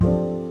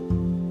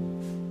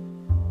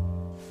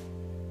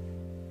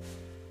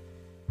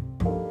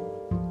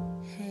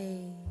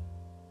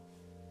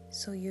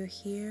So you're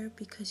here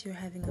because you're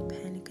having a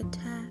panic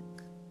attack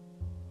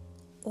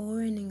or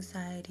an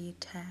anxiety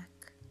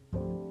attack,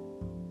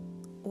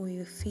 or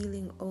you're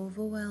feeling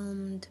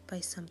overwhelmed by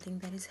something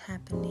that is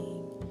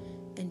happening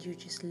and you're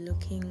just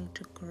looking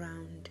to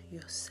ground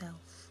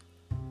yourself.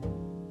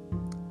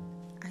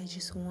 I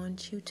just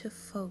want you to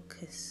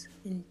focus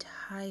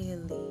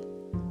entirely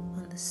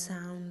on the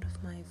sound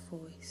of my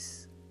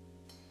voice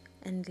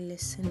and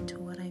listen to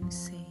what I'm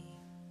saying.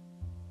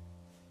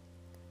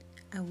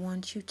 I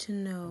want you to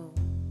know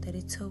that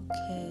it's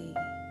okay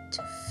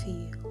to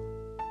feel.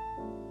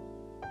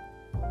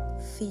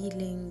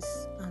 Feelings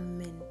are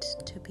meant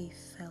to be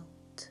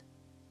felt.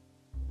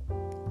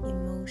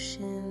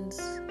 Emotions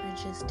are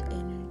just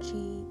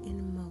energy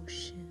in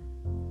motion.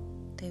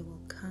 They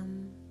will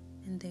come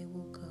and they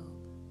will go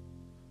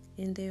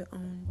in their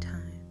own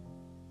time.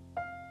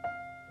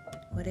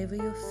 Whatever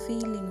you're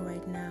feeling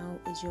right now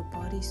is your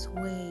body's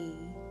way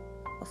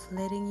of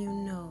letting you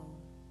know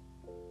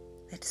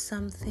that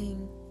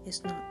something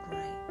is not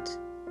right.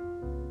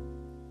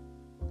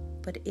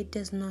 But it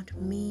does not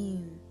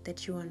mean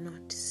that you are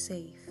not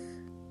safe.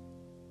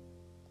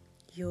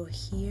 You're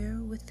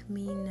here with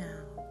me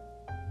now.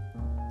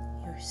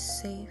 You're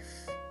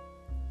safe.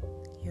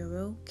 You're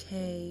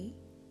okay.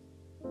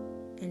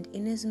 And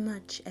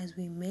inasmuch as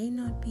we may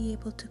not be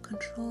able to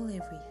control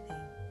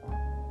everything,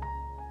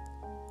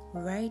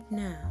 right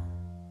now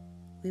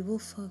we will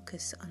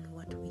focus on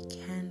what we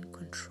can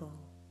control.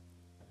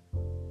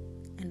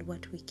 And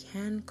what we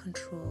can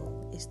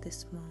control is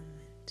this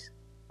moment.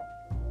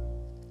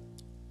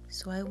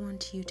 So I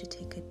want you to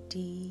take a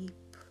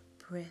deep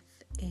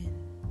breath in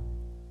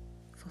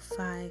for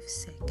 5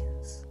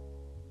 seconds.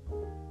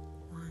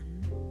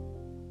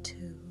 1,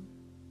 2,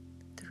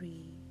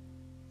 3,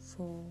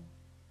 4,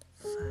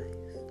 5.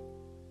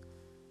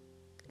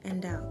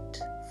 And out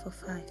for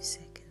 5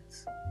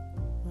 seconds.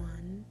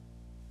 1,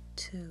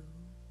 2,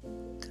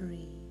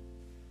 3,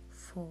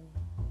 4,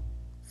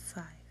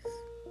 5.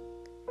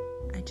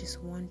 I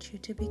just want you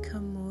to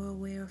become more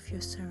aware of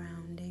your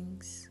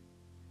surroundings.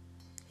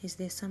 Is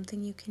there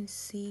something you can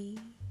see,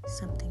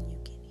 something you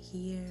can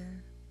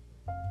hear?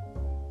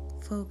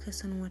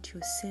 Focus on what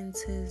your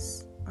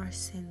senses are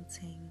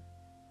sensing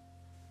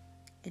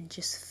and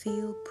just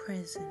feel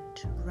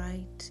present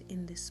right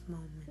in this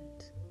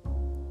moment.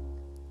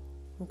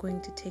 We're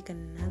going to take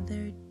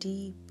another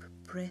deep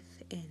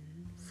breath in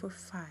for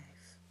 5,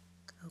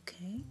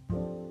 okay?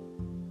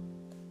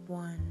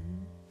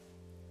 1,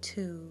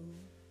 2,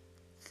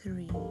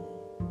 3,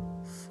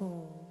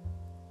 4,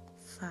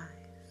 5.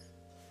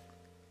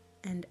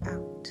 And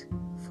out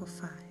for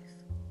 5.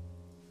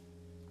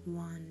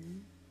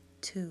 1,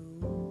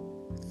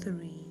 2,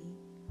 3,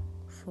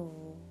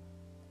 4,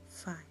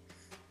 5.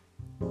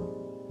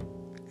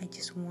 I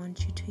just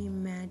want you to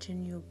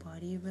imagine your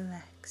body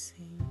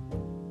relaxing.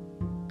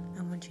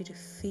 I want you to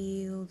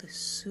feel the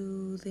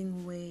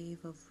soothing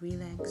wave of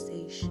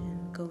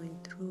relaxation going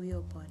through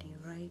your body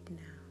right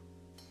now.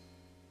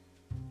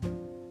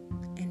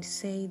 And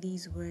say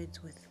these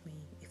words with me.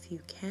 If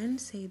you can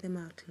say them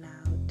out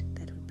loud,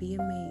 that would be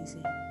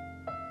amazing.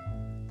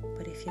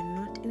 But if you're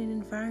not in an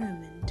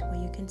environment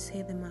where you can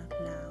say them out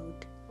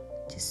loud,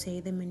 just say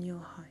them in your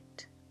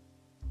heart.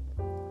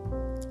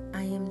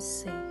 I am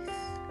safe.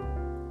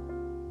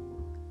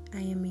 I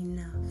am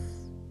enough.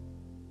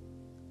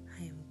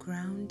 I am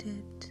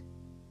grounded.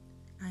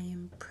 I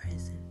am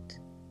present.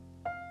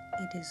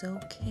 It is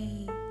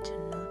okay to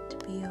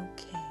not be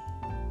okay.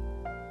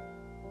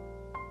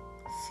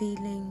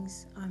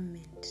 Feelings are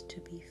meant to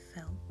be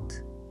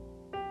felt.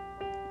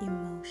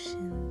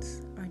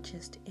 Emotions are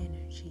just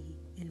energy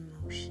in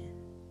motion.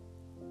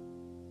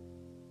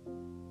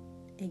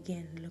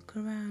 Again, look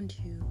around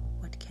you.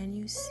 What can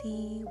you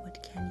see?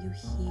 What can you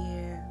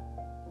hear?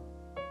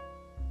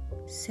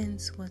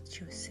 Sense what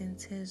your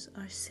senses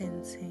are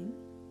sensing.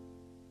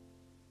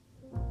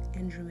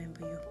 And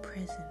remember, you're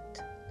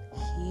present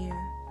here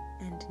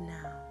and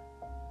now.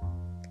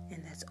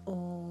 And that's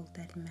all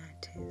that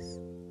matters.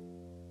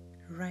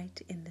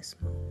 Right in this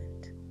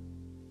moment.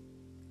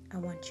 I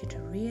want you to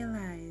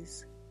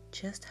realize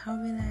just how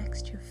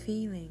relaxed you're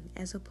feeling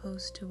as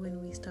opposed to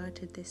when we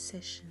started this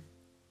session.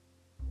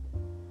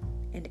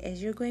 And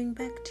as you're going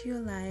back to your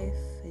life,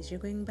 as you're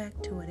going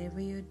back to whatever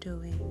you're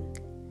doing,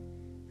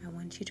 I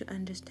want you to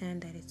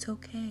understand that it's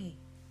okay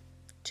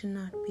to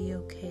not be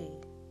okay.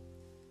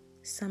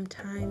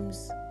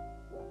 Sometimes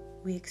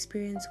we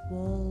experience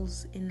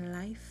walls in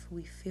life.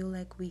 We feel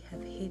like we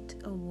have hit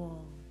a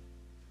wall.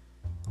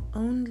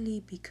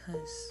 Only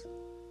because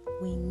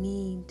we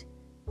need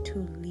to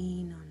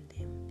lean on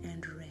them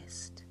and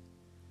rest.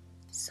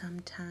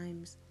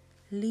 Sometimes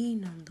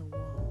lean on the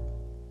wall,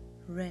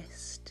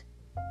 rest,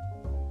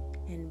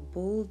 and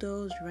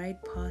bulldoze right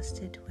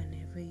past it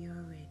whenever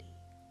you're ready.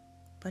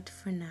 But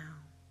for now,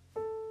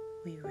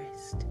 we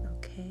rest,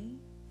 okay?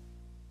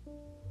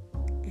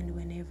 And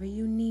whenever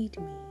you need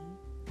me,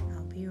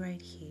 I'll be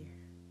right here.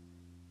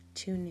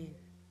 Tune in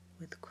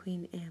with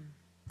Queen M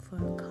for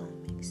a